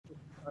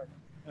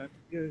our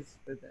tears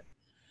for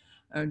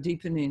our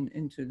deepening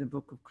into the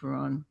Book of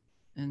Quran,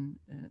 and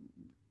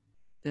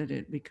that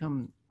it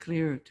become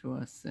clear to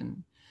us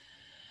and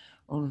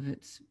all of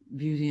its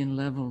beauty and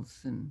levels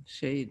and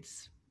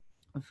shades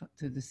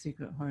to the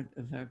secret heart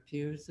of our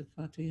peers of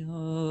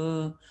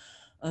Fatiha.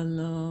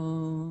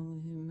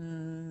 Allahumma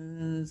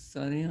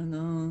salli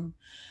ala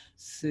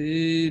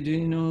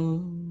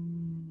Sayyidina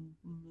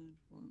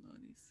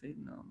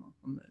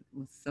Muhammad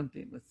wa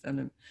salli wa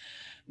sallam.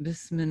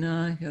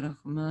 Bismillahir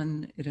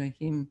Rahmanir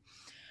Rahim.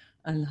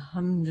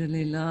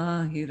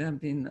 Alhamdulillahi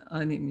Rabbil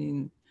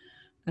Alamin.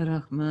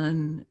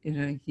 Ar-Rahman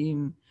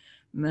Ar-Rahim.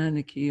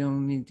 Maliki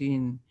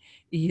Yawmiddin.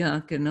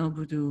 Iyyaka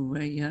na'budu wa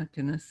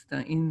iyyaka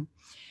nasta'in.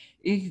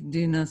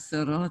 Ihdina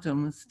as-sirata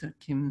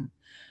mustaqim.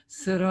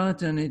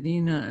 Sirata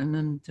alladhina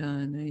an'amta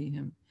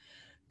alayhim.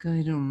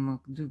 Ghayril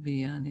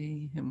maghdubi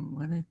alayhim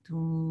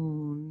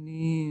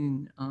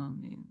waladdallin.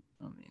 Amin.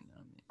 Amin.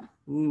 Amin.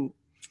 Ooh.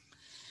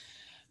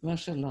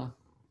 MashaAllah.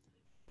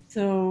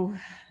 So,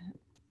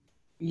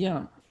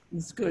 yeah,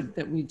 it's good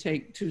that we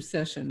take 2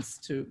 sessions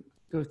to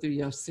go through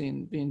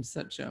Yasin, being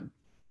such a,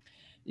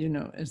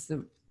 as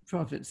the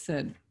Prophet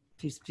said,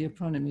 peace be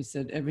upon him, he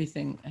said,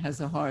 everything has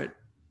a heart,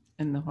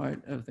 and the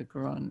heart of the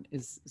Quran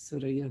is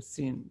Surah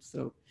Yasin.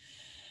 So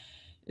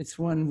it's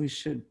one we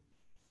should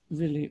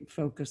really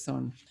focus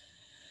on.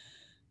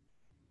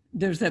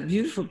 There's that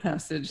beautiful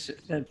passage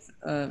that's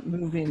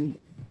moving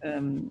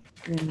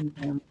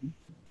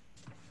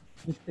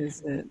which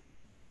is at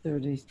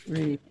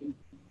 33,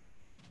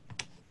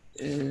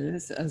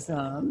 is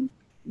Azan.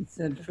 It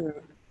said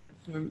for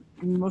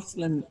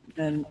Muslim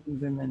men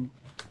and women,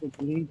 for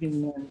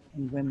believing men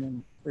and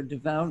women, for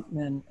devout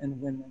men and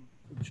women,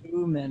 for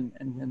true men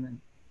and women,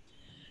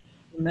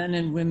 for men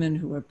and women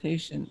who are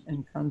patient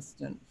and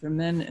constant, for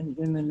men and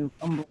women who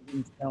humble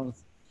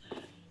themselves,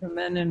 for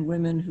men and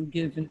women who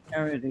give in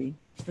charity,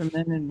 for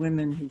men and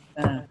women who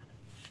fast,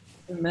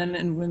 for men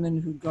and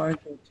women who guard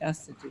their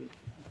chastity,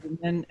 for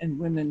men and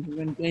women who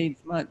engage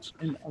much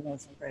in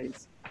Allah's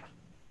praise.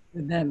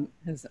 For them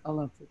has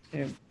Allah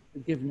prepared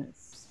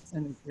forgiveness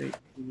and a great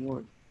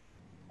reward.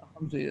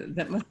 Alhamdulillah.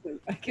 That must have,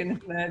 I can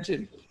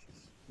imagine,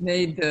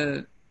 made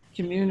the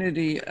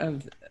community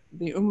of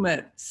the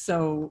Ummah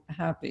so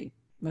happy.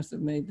 Must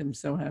have made them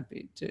so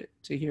happy to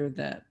hear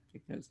that,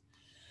 because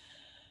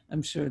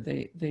I'm sure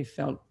they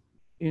felt,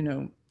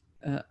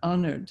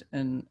 honored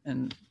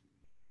and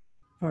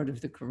part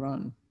of the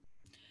Quran.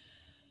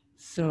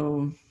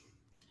 So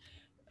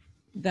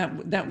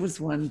that was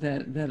one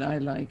that I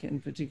like in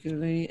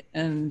particularly.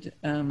 And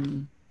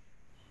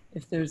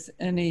if there's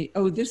any,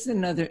 this is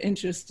another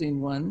interesting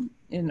one,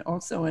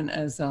 also in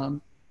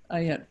Azam,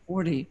 ayat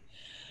 40,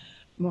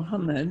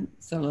 Muhammad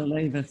sallallahu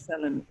alaihi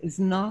wasallam is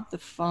not the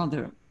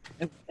father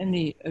of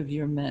any of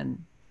your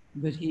men,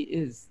 but he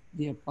is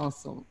the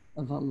apostle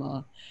of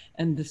Allah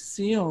and the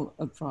seal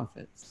of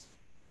prophets,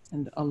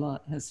 and Allah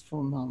has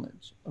full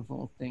knowledge of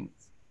all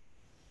things.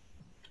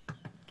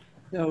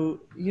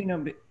 So,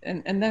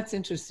 and that's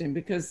interesting,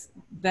 because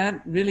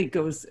that really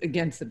goes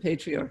against the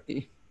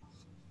patriarchy.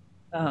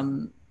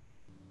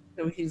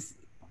 So he's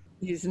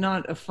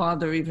not a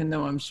father, even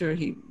though I'm sure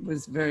he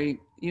was very,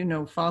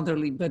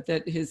 fatherly, but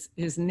that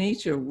his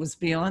nature was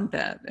beyond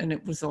that. And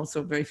it was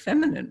also very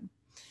feminine.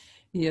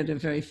 He had a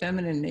very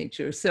feminine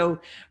nature. So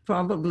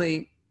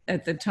probably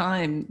at the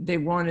time they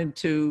wanted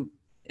to,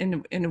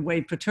 in a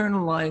way,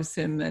 paternalize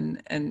him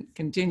and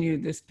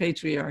continue this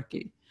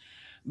patriarchy.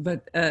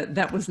 But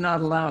that was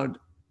not allowed.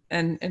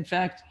 And in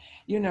fact,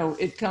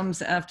 it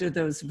comes after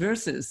those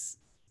verses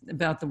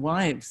about the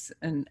wives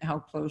and how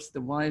close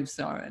the wives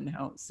are and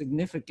how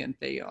significant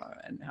they are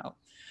and how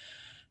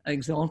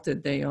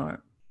exalted they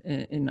are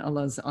in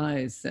Allah's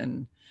eyes.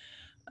 And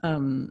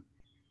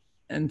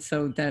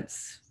so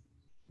that's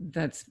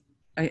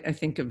I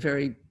think a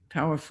very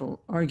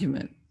powerful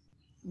argument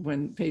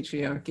when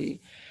patriarchy,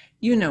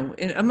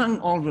 among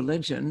all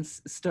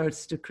religions,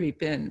 starts to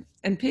creep in.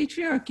 And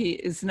patriarchy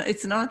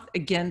it's not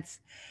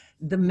against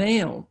the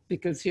male,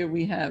 because here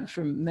we have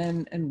from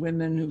men and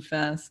women who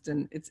fast,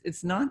 and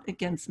it's not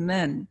against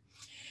men.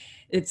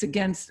 It's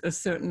against a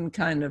certain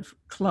kind of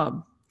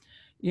club,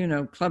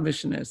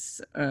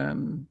 clubbishness,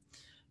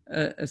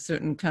 a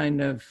certain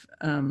kind of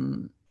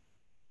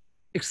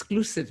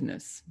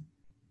exclusiveness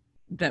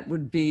that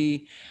would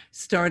be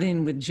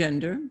starting with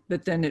gender,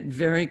 but then it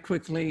very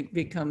quickly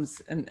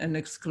becomes an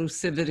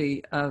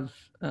exclusivity of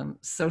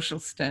social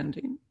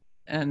standing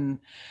and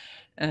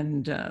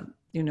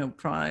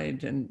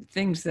pride and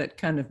things that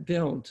kind of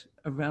build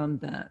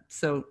around that.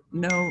 So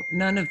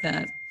none of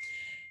that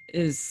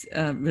is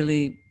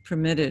really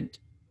permitted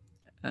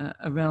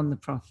around the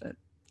Prophet.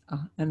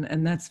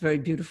 And that's very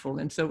beautiful.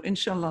 And so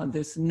inshallah,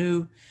 this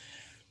new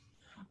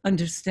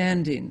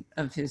understanding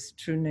of his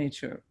true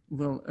nature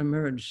will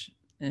emerge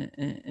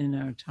in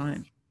our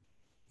time,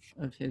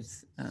 of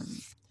his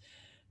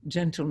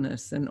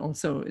gentleness. And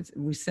also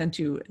we sent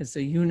you as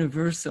a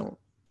universal,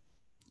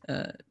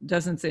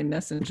 doesn't say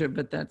messenger,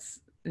 but that's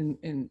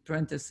in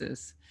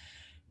parenthesis.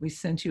 We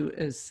sent you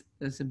as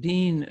a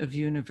being of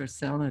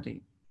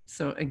universality.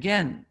 So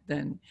again,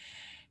 then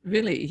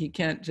really he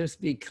can't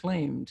just be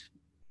claimed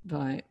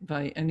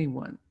by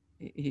anyone.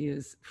 He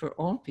is for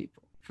all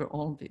people, for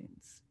all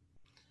beings.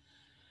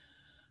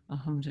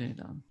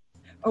 Alhamdulillah.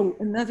 Oh,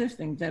 another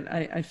thing that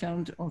I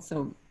found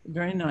also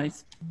very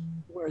nice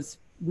was,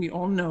 we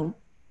all know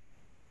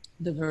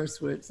the verse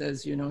where it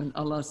says, and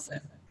Allah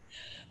sent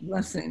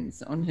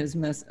blessings on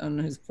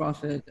his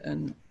prophet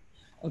and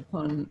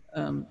upon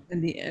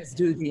as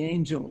do the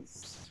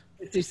angels.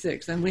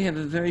 56, and we have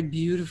a very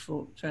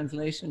beautiful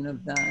translation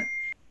of that.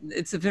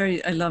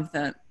 I love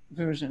that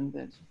version.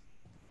 That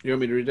You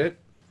want me to read it?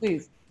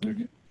 please.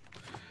 Okay.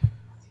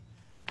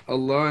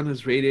 Allah and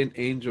His radiant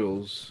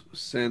angels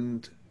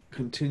send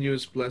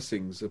continuous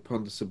blessings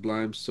upon the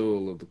sublime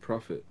soul of the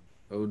Prophet,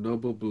 O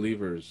noble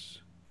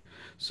believers.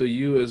 So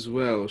you as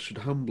well should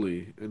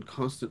humbly and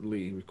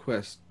constantly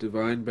request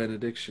divine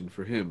benediction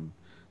for him,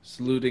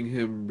 saluting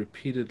him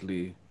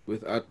repeatedly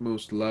with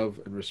utmost love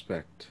and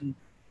respect.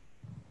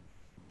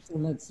 So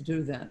let's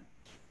do that.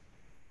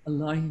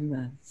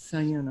 Allahumma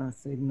sayyana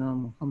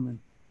Sayyidina Muhammad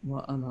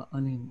wa ala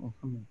ali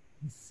Muhammad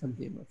sallallahu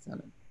alaihi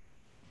wasallam.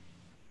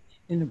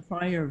 In a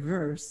prior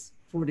verse,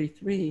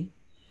 43,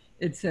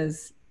 it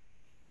says,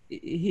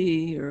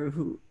 he or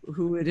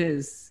who it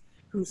is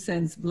who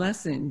sends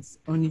blessings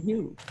on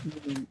you,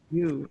 meaning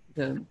you,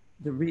 the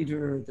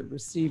reader, the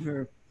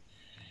receiver,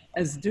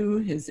 as do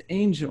his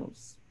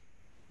angels.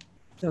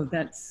 So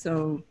that's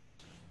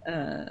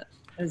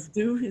as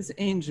do his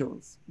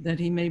angels, that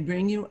he may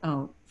bring you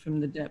out from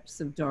the depths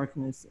of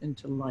darkness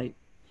into light.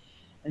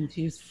 And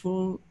he is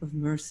full of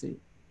mercy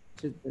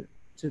to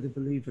the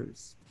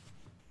believers.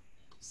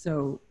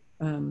 So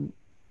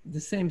the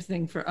same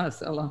thing for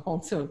us. Allah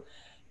also,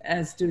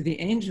 as do the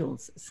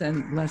angels,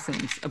 send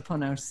blessings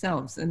upon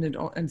ourselves,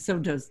 and so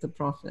does the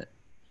Prophet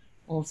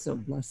also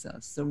bless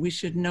us. So we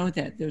should know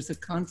that there's a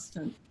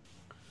constant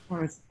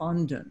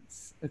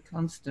correspondence.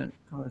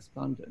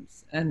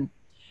 And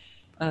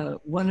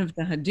one of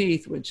the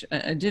hadith, which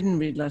I didn't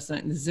read last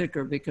night in the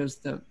zikr because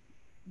the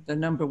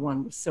number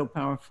one was so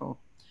powerful,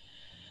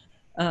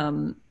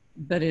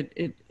 but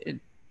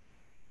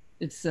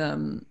it's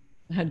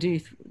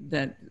hadith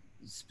that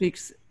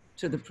speaks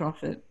to the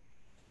Prophet.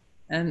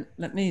 And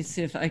let me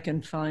see if I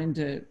can find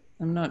it.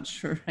 I'm not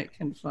sure I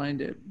can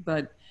find it,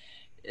 but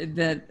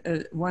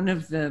that one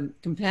of the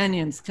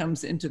companions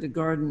comes into the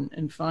garden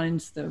and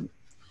finds the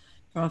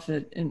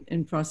Prophet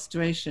in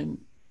prostration.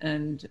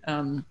 And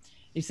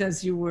he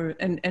says, you were,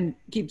 and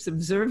keeps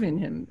observing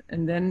him.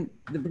 And then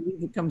the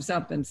believer comes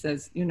up and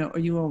says, are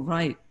you all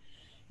right?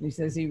 And he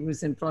says he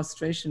was in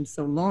prostration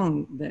so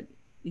long that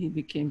he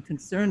became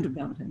concerned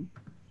about him.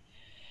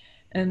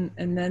 And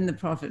then the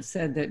Prophet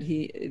said that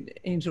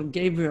Angel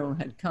Gabriel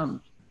had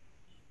come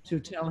to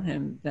tell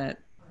him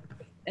that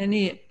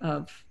any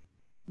of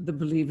the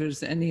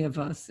believers, any of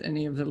us,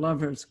 any of the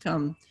lovers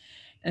come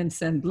and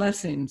send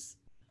blessings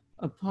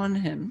upon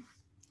him,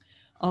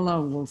 Allah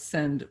will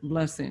send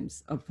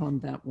blessings upon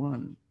that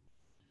one.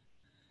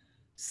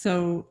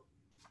 So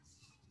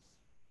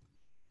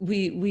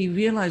we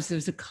realize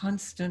there's a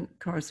constant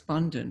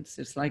correspondence.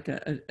 It's like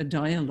a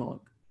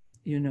dialogue.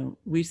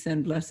 We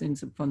send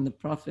blessings upon the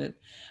Prophet.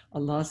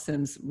 Allah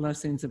sends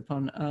blessings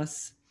upon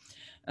us.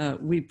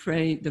 We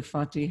pray the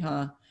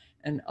Fatiha,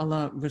 and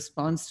Allah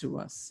responds to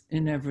us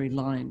in every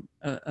line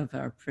of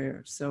our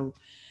prayer. So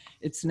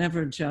it's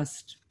never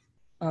just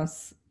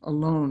us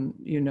alone,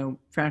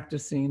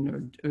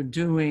 practicing or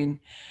doing.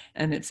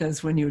 And it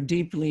says when you're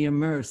deeply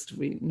immersed,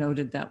 we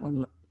noted that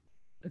one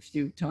a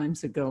few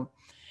times ago,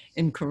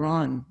 in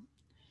Quran,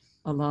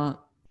 Allah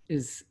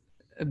is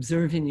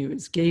observing you,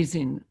 is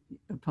gazing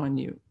upon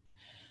you.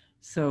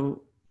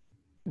 So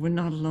we're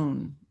not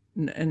alone.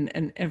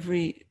 And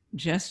every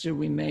gesture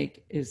we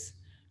make is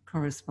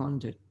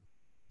corresponded.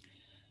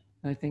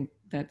 I think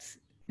that's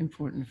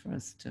important for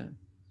us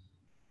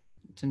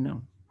to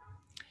know.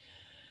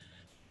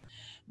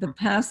 The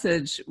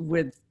passage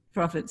with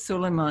Prophet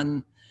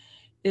Suleiman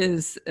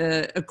is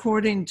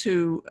according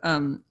to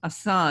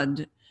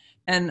Assad,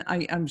 and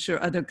I'm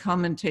sure other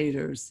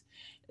commentators,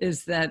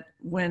 is that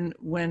when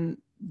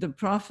the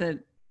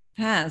Prophet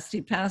passed, he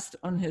passed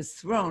on his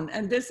throne.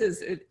 And this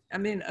is,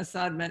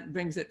 Assad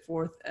brings it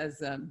forth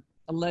as a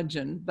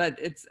legend, but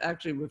it's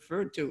actually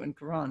referred to in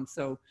Quran.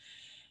 So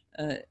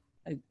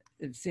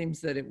it seems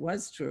that it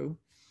was true.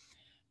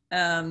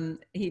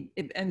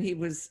 He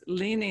was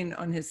leaning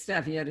on his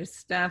staff. He had his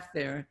staff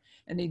there,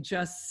 and he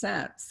just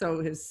sat. So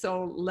his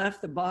soul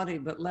left the body,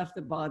 but left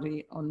the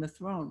body on the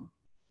throne.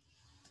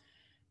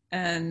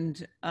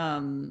 And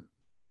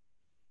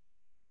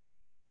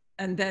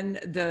then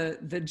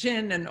the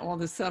jinn and all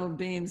the subtle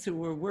beings who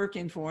were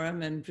working for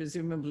him, and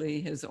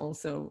presumably his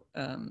also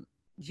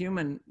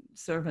human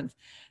servants,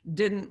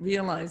 didn't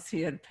realize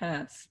he had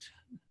passed.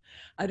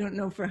 I don't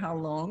know for how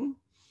long,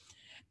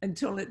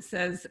 until it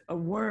says a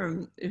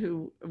worm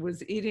who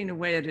was eating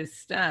away at his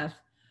staff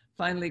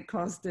finally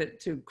caused it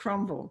to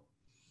crumble,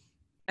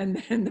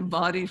 and then the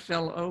body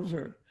fell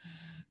over.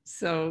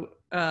 So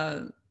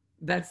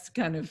that's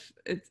kind of,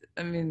 it's,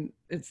 I mean,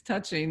 it's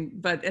touching.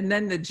 But, and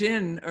then the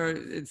jinn, or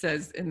it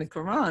says in the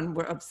Quran,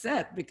 were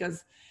upset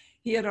because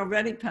he had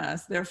already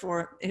passed,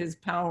 therefore his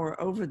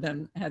power over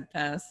them had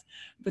passed,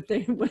 but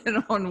they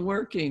went on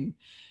working.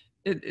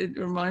 It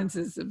reminds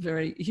us of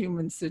very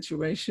human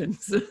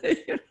situations,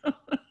 you know,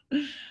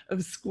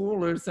 of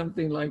school or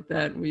something like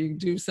that, where you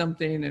do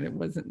something and it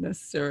wasn't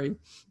necessary.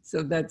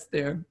 So that's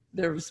their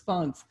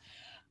response.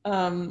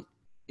 Yasin,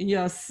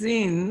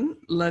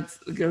 let's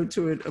go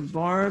to it, a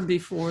bar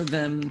before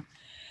them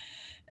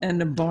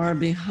and a bar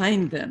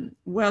behind them.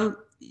 Well,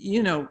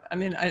 you know, I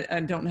mean,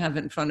 I don't have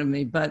it in front of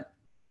me, but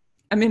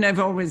I mean, I've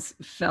always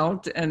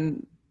felt,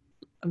 and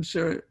I'm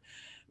sure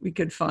we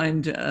could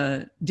find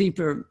a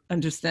deeper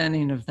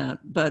understanding of that,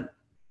 but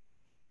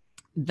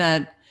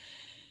that,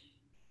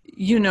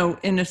 you know,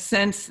 in a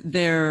sense,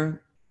 they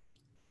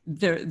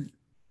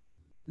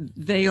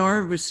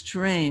are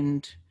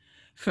restrained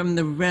from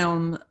the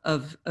realm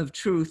of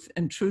truth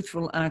and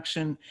truthful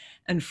action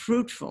and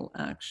fruitful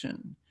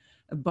action.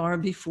 A bar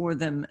before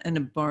them and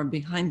a bar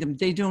behind them.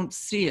 They don't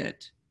see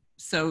it.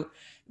 So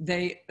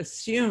they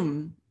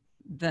assume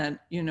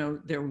that, you know,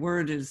 their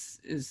word is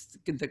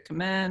the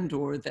command,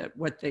 or that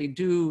what they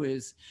do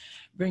is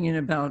bringing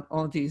about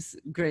all these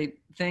great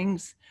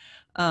things.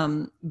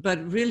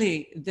 But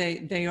really,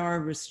 they are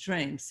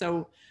restrained.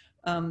 So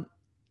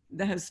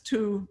that has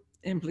two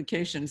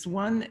implications.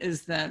 One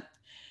is that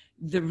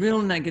the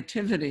real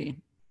negativity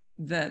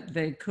that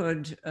they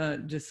could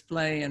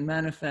display and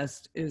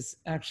manifest is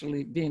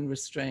actually being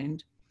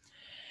restrained.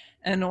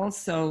 And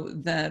also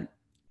that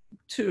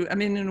two, I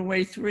mean, in a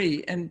way,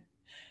 three, and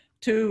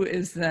two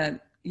is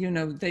that, you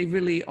know, they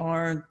really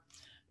are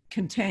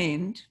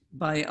contained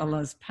by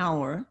Allah's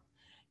power,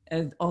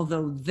 and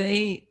although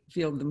they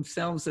feel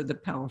themselves are the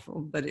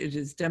powerful, but it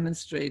is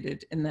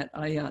demonstrated in that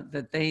ayat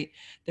that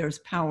there's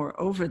power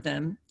over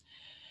them.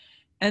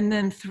 And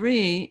then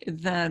three,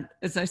 that,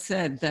 as I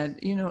said,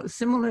 that, you know,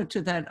 similar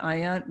to that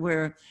ayat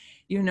where,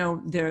 you know,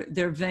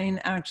 their vain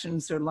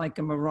actions are like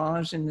a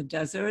mirage in the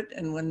desert,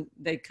 and when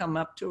they come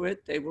up to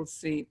it, they will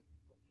see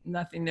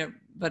nothing there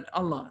but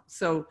Allah.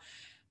 So,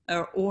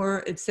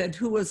 or it said,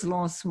 who has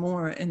lost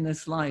more in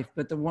this life?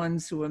 But the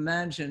ones who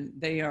imagine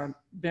they are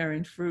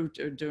bearing fruit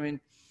or doing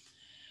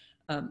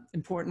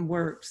important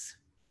works,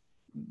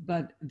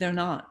 but they're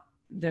not.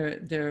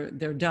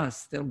 They're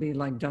dust. They'll be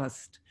like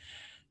dust.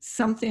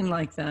 Something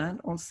like that.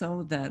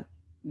 Also, that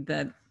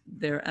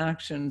their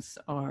actions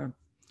are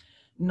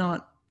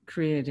not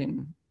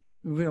creating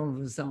real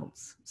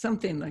results.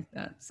 Something like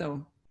that.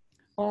 So,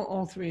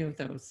 all three of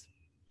those.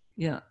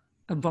 Yeah.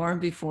 A bar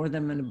before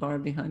them and a bar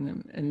behind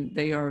them, and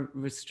they are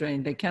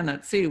restrained. They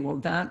cannot see. Well,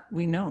 that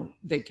we know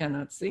they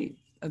cannot see.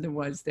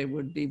 Otherwise, they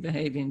would be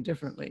behaving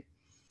differently.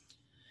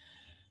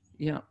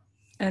 Yeah.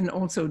 And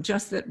also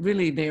just that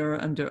really they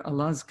are under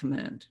Allah's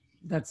command.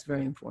 That's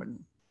very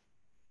important.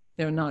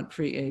 They're not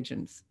free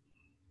agents.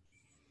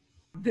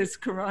 This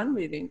Quran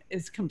reading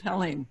is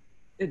compelling.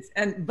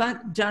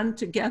 But done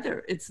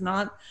together. It's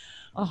not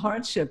a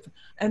hardship.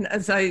 And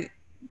as I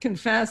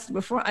confessed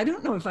before, I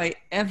don't know if I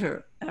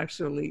ever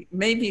actually,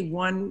 maybe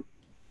 1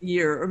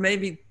 year or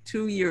maybe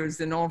 2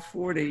 years in all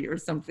 40 or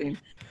something,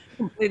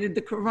 completed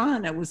the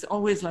Quran. I was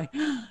always like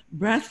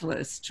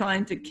breathless,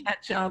 trying to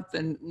catch up,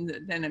 and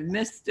then I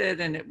missed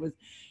it, and it was,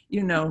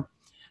 you know,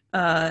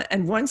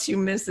 and once you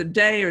miss a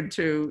day or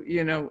two,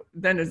 you know,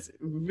 then it's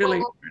really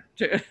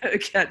hard to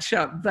catch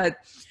up. But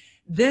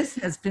this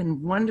has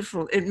been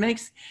wonderful. It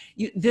makes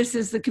you, this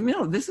is the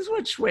communal. This is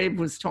what Schwab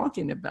was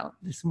talking about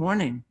this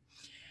morning,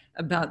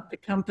 about the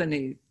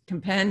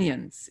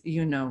companions,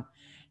 you know,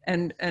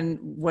 and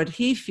what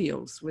he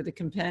feels with the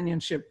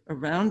companionship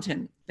around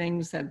him.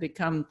 Things have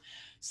become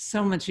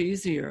so much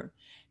easier.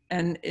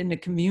 And in a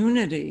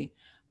community,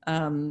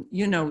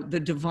 you know, the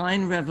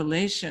divine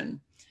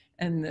revelation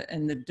and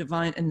the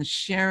divine and the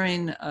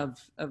sharing of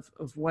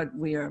what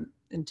we are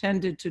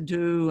intended to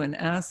do and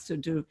asked to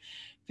do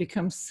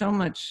becomes so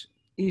much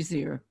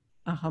easier.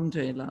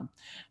 Alhamdulillah.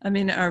 I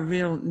mean, our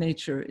real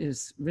nature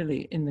is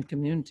really in the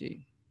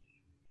community.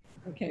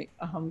 Okay,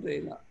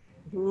 alhamdulillah.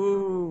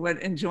 Ooh, what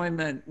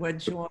enjoyment, what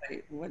joy,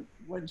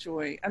 what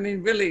joy. I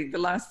mean, really, the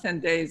last 10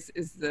 days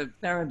is the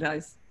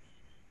paradise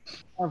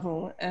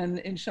level, and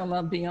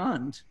inshallah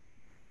beyond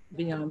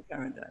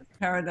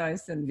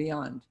paradise and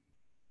beyond.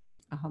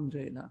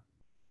 Alhamdulillah.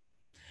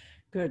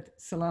 Good.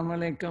 Assalamu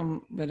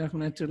alaikum wa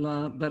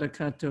rahmatullah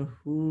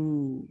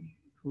barakatuhu.